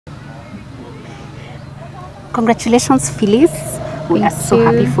Congratulations, Phylis. We are so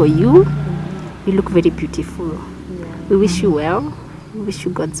happy for you. You look very beautiful. Yeah. We wish you well. We wish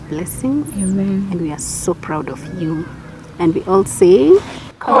you God's blessings. Amen. And we are so proud of you. And we all say,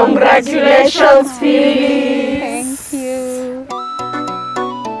 congratulations, Phylis. Thank you.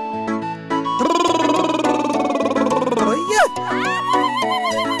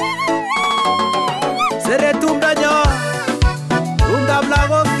 Sere tumdanyo, tumda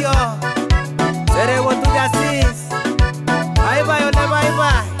blagokyo, sere wotujasis. Bye bye, ole bye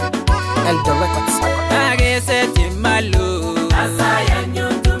bye. Eldoret Kapseret. Agese timalu, asaya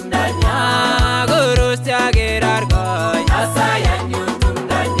nyutumdanya, gurusya gerargoy, asaya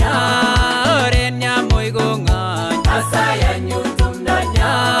nyutumdanya, orenya moigongan, asaya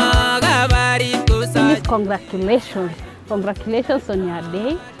nyutumdanya, gabari kusay. Congratulations. Congratulations on your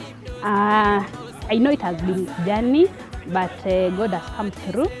day. I know it has been a journey, but God has come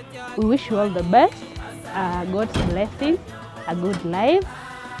through. We wish you all the best, God's blessing, a good life,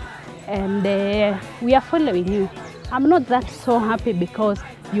 and we are following you. I'm not that so happy because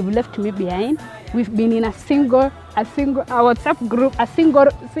you've left me behind. We've been in a single WhatsApp group, a single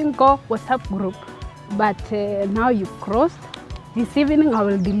WhatsApp group, but now you've crossed. This evening I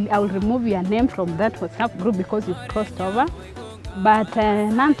will remove your name from that WhatsApp group because you've crossed over. But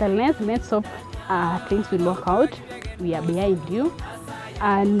nonetheless, let's hope things will work out. We are behind you,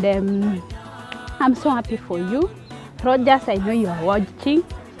 and I'm so happy for you. Rodgers, I know you are watching.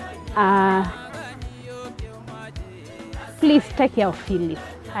 Please take care of Phylis.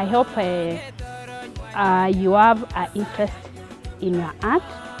 I hope you have an interest in your art.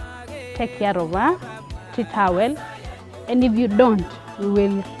 Take care of her, treat her well, and if you don't, we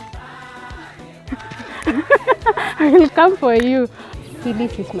will I will come for you.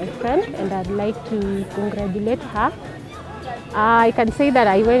 Phylis is my friend, and I'd like to congratulate her. I can say that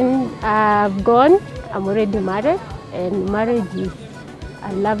I've gone, I'm already married, and marriage is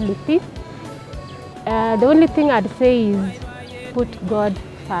a lovely thing. The only thing I'd say is put God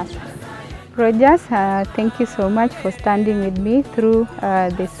first. Rodgers, thank you so much for standing with me through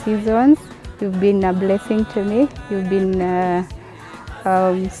the seasons. You've been a blessing to me. You've been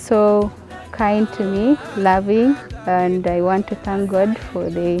so kind to me, loving, and I want to thank God for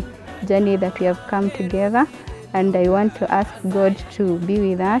the journey that we have come together, and I want to ask God to be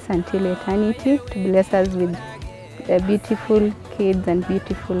with us until eternity, to bless us with beautiful kids and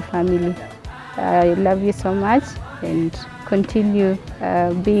beautiful family. I love you so much, and continue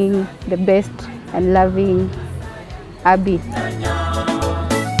being the best and loving Abby.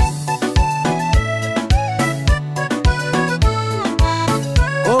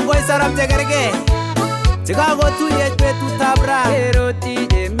 Saram tegerge, Chicago tu yet betu tabra, eroti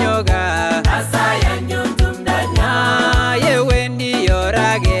jemyoga, asaya nyutumdanya, ye wendi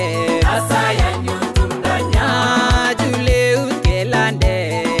yorage, asaya nyutumdanya, jule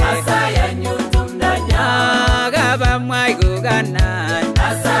utkelande, asaya nyutumdanya, gaba mwaigo ganan,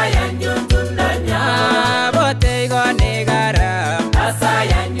 asaya nyutumdanya, bote gone garam,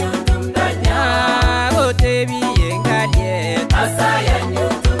 asaya nyutumdanya, bote biyengadie, asaya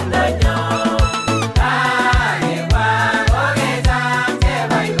nyutumdanya.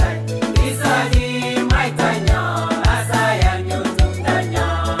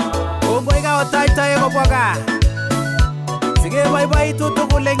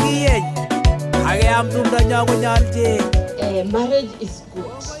 Marriage is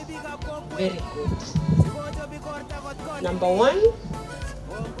good, very good. Number one,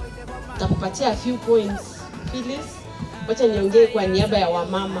 takupatia a few points. Phylis, wacha niongee kwa niaba ya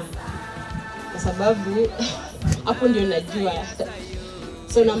wamama, kwa sababu hapo ndio najua.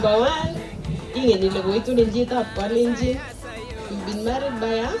 So number one, inge nilego itu njita pale nje. You've been married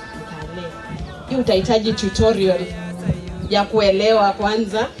by a mkale. Hii utahitaji tutorial ya kuelewa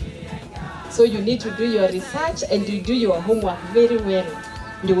kwanza. So you need to do your research and you do your homework very well.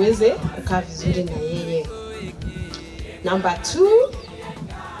 Ndio uweze kukaa vizuri na yeye. Number two,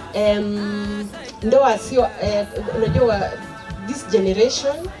 ndoa sio unajua this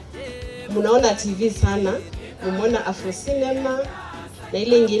generation mnaona TV sana, mmeona Afro cinema na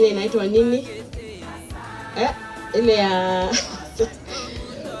ile nyingine inaitwa nini? Ile ya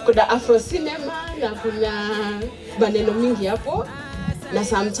kuna Afro cinema na kuna maneno mingi hapo. Na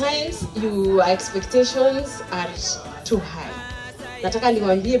sometimes your expectations are too high. Nataka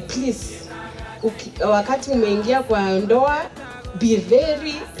niwaambie please, wakati umeingia kwa ndoa, be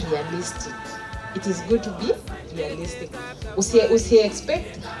very realistic. It is good to be realistic. Usi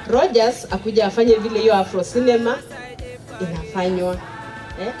expect Rodgers akuja afanye vile hiyo Afro cinema inafanywa.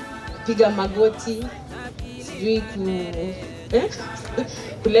 Piga magoti, sijui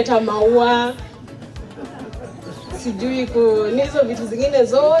kuleta maua. sijui nizo vitu zingine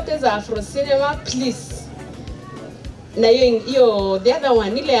zote za Afro cinema, please. Na hiyo the other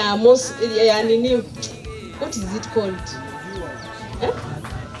one ile ya nini, what is it called?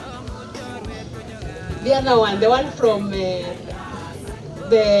 The other one, the one from the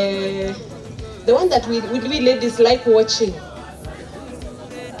one that we ladies like watching.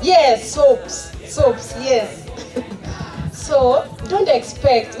 Yes, soaps, yes. So don't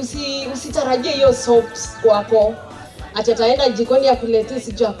expect, usitarajie hiyo soaps kwako. Atataenda jikoni akuletee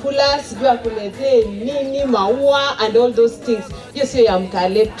chakula, sijui akuletee nini, maua and all those things. Hiyo sio ya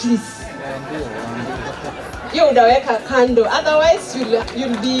mkale, please. Hiyo udaweka kando, otherwise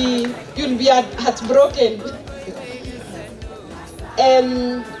you'll be heartbroken.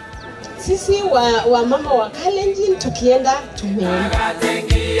 Sisi wa mama wa Kalenjin tukienda tumeenda.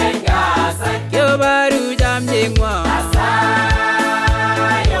 Yo baru jamjengwa.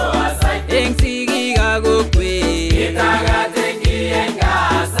 Yo asai. Engsigi gago kwe. Itaga tengi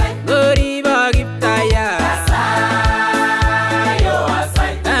engasai. Gori bagiptaya. Yo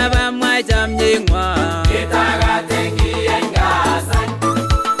asai. Aba mwa jamjengwa. Itaga tengi engasai.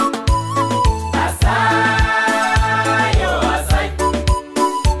 Yo asai.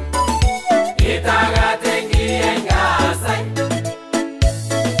 Itaga tengi engasai.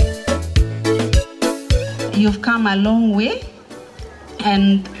 You've come a long way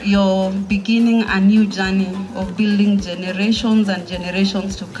and you're beginning a new journey of building generations and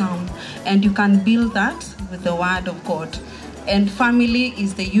generations to come. And you can build that with the word of God. And family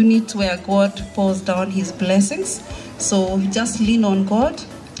is the unit where God pours down his blessings. So just lean on God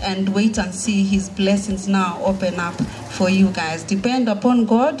and wait and see his blessings now open up for you guys. Depend upon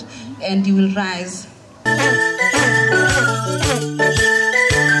God and you will rise.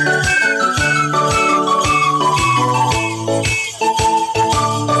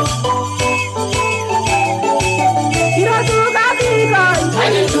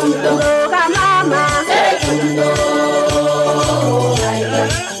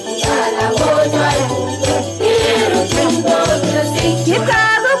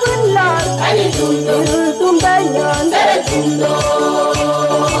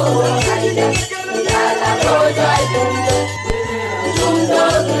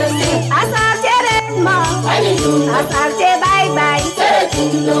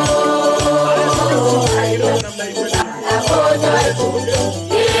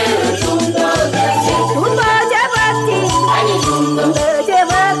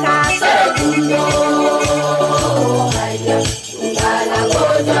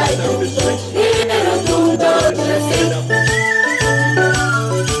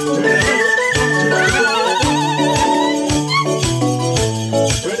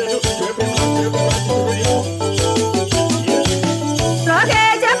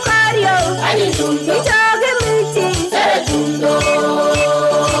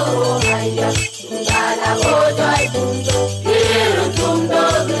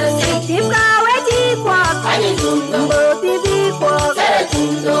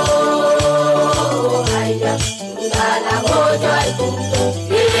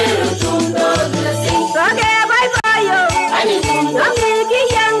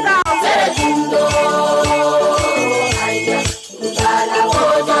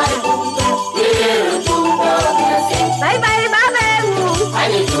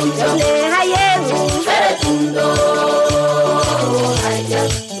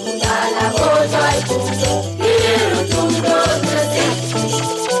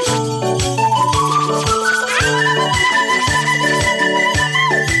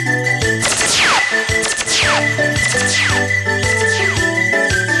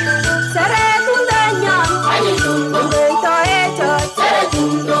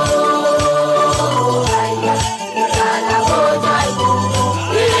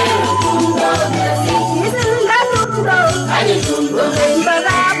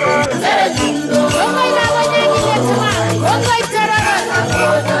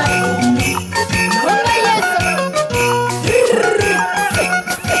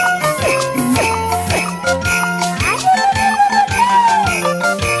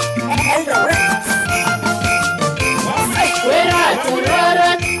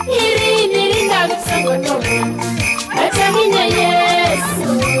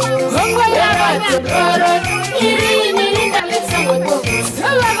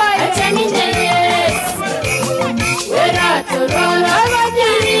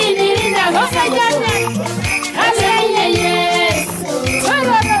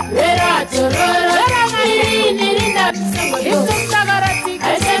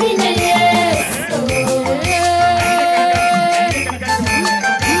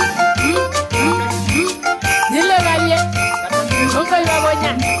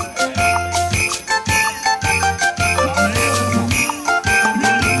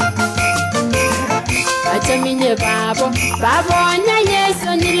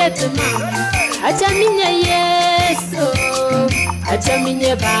 niletuma achaminye Yesu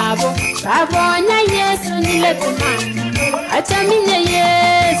achaminye babo nya Yesu niletuma achaminye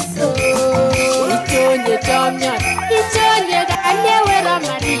Yesu itonye tomya itonye galewera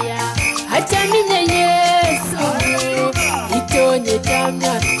Maria achaminye Yesu itonye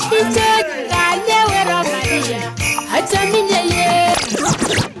tomya itonye galewera Maria achaminye Yesu.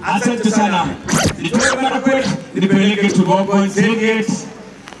 Asante sana. Nitoe mara kwetu nipeleke tuboko Zeriet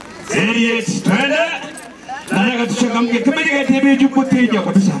twende. Nataka tushangamke kama ile TV jupo teja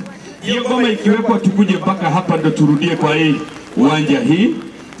kabisa. Hiyo ngoma ikiwekwa tukuje mpaka hapa ndo turudie kwa hii uwanja hii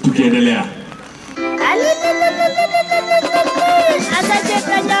tukiendelea. Asante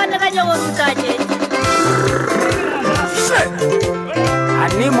kanyana kanyogo mkaje.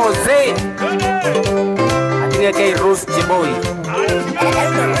 Ani Mose. Ani kay Rose Jiboy.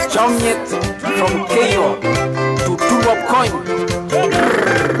 Chomyet from Keyo to Tulop Coin.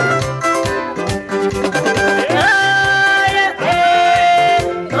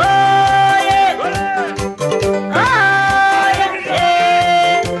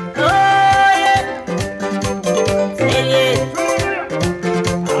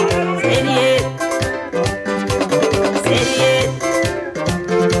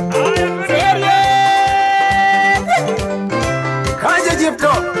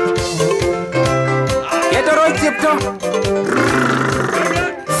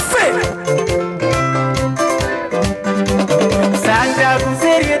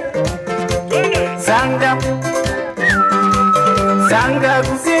 Sanga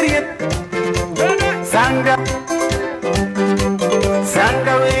Guseriet Sanga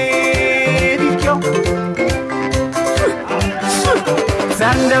Sanga Werikyo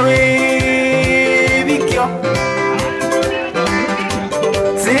Sanga Werikyo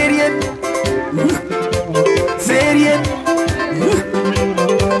Seriet Seriet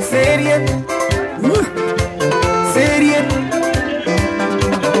Seriet Seriet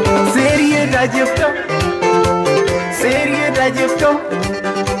Seriet Ajipto Seriet Ajipto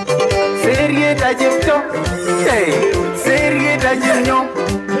Seriet Ajipto Seriet Ajipto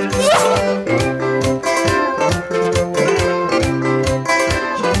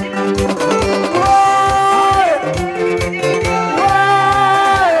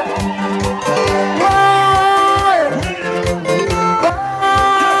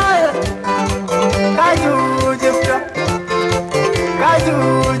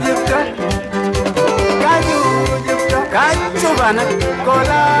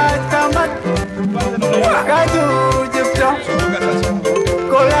Kola tamat Kaju jipto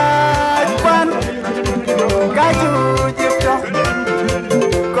Kola pan Kaju jipto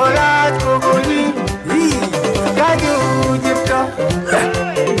Kola kukuli Kaju jipto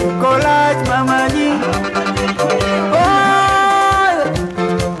Kola mamani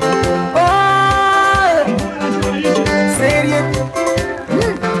Seriet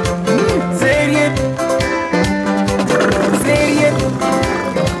Seriet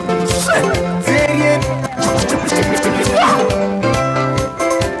Seriet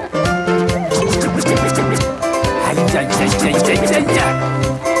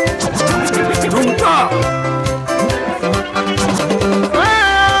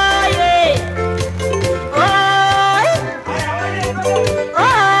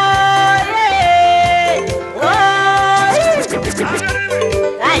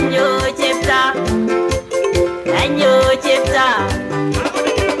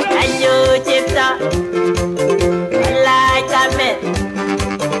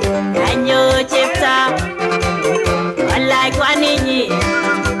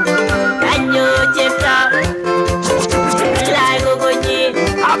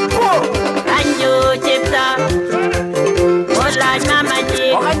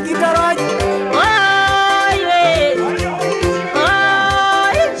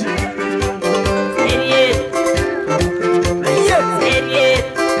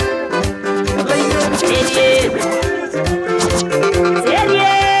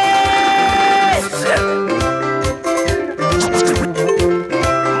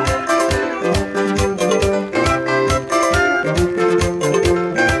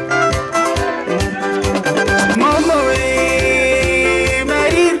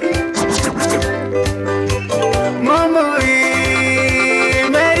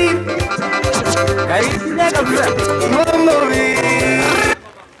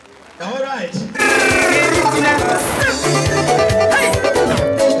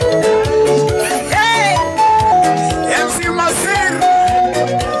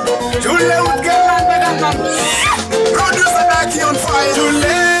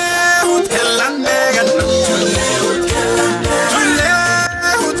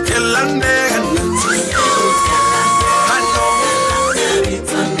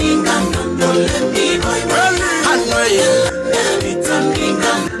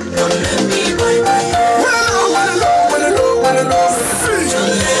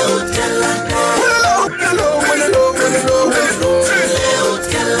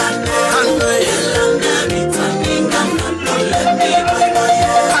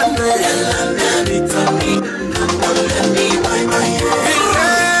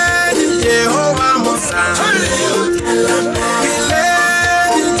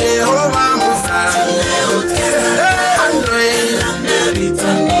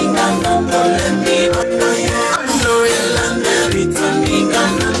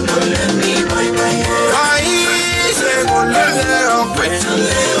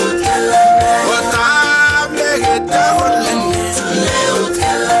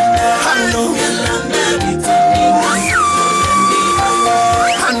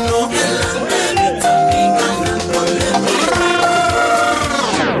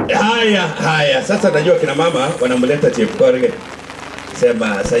Haya, sasa najua kina mama wanamleta Chepkorgen.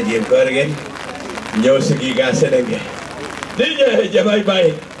 Sema sa Chepkorgen, nyosi gigasenenge. DJ, bye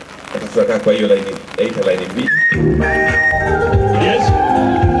bye. Tutatoka kwa hiyo line, line B. Yes.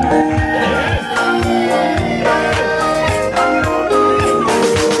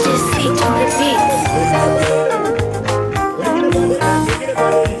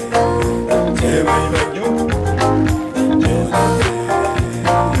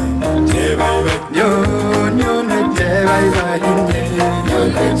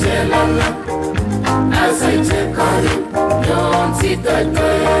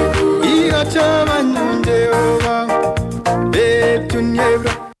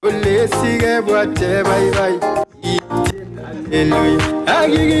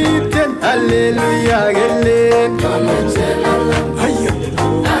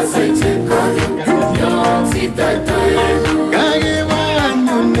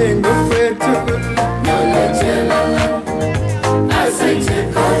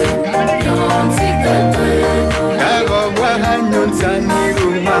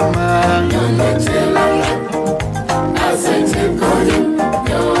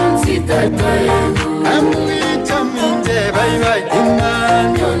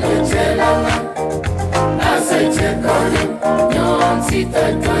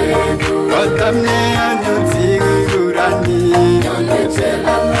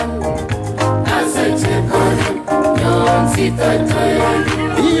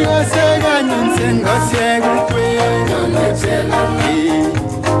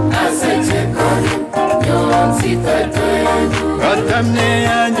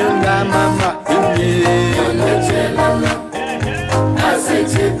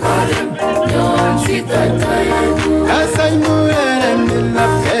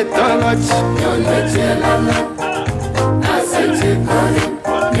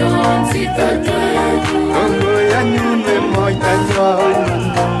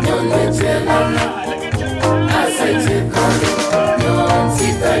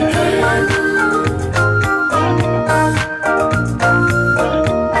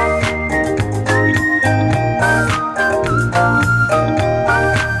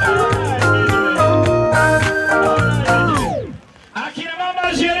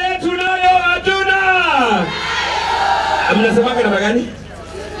 Mnasemaga namna gani?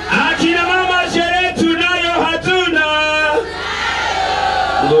 Akina mama sherehe tunayo hatuna.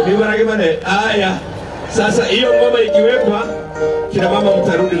 Ngombe baraka bane. Haya. Sasa hiyo ngoma ikiwekwa kina mama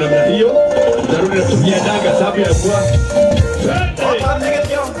mtarudi namna hiyo. Mtarudi na tumia daga sababu ya kwa.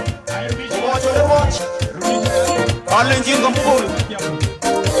 Alenjinga mbulu.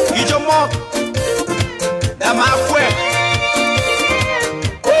 Ijomo. Na mafwe.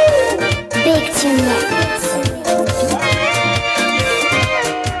 Big tune.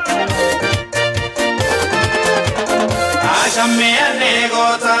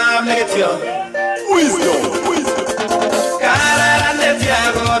 Wisdom. Cara de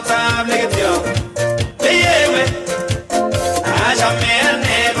Tiago tam legetio. Yewe. Aja me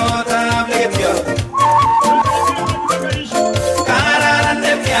nego tam legetio. Cara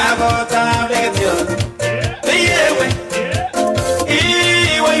de Tiago tam legetio. Yewe.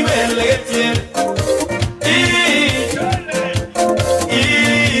 I wai me legetio.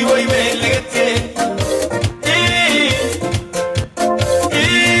 I wai me legetio.